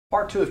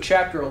Part 2 of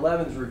Chapter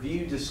 11's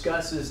review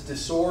discusses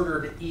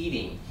disordered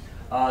eating.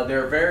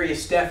 There are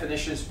various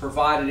definitions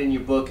provided in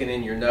your book and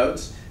in your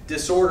notes.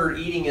 Disordered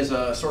eating is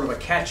a sort of a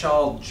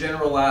catch-all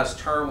generalized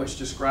term which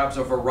describes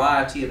a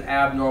variety of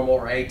abnormal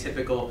or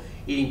atypical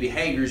eating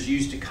behaviors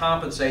used to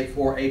compensate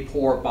for a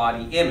poor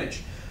body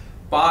image.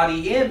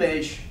 Body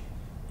image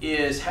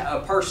is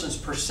a person's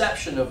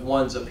perception of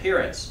one's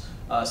appearance.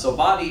 So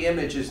body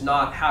image is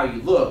not how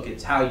you look,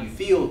 it's how you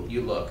feel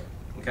you look.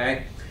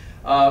 Okay?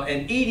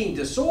 An eating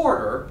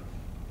disorder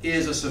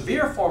is a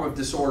severe form of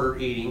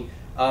disordered eating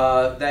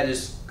that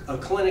is a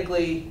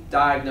clinically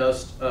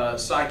diagnosed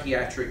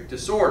psychiatric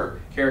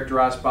disorder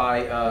characterized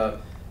by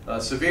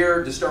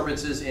severe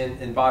disturbances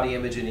in body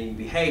image and eating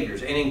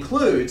behaviors, and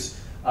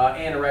includes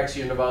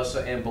anorexia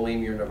nervosa and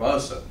bulimia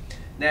nervosa.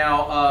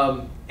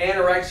 Now,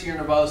 anorexia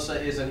nervosa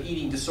is an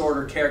eating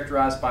disorder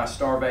characterized by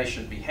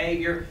starvation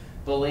behavior.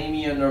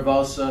 Bulimia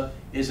nervosa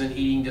is an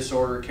eating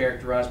disorder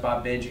characterized by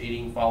binge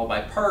eating followed by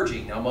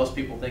purging. Now, most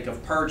people think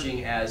of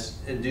purging as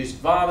induced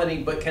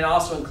vomiting, but can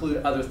also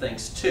include other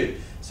things too,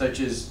 such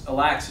as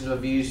laxative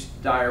abuse,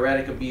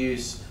 diuretic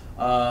abuse,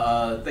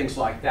 things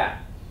like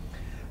that.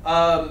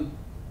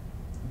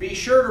 Be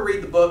sure to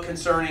read the book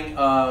concerning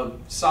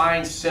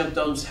signs,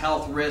 symptoms,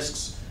 health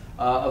risks.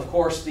 Of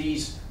course,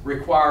 these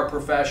require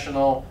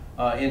professional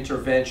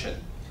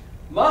intervention.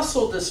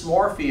 Muscle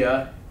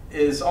dysmorphia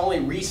is only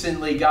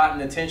recently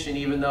gotten attention,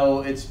 even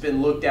though it's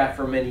been looked at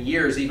for many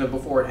years, even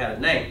before it had a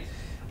name.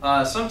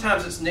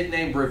 Sometimes it's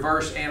nicknamed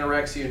reverse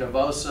anorexia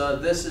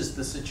nervosa. This is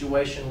the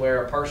situation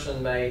where a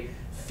person may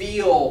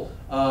feel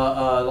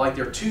like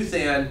they're too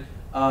thin,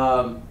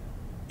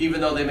 even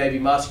though they may be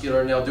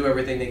muscular, and they'll do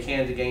everything they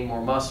can to gain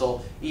more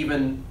muscle,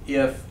 even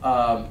if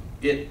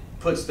it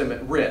puts them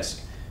at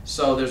risk.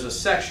 So there's a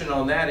section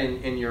on that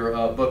in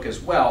your book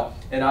as well,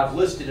 and I've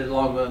listed it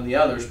along with the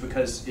others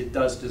because it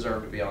does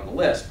deserve to be on the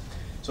list.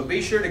 So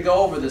be sure to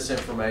go over this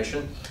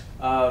information,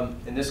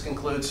 and this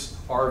concludes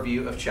our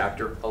review of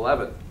Chapter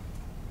 11.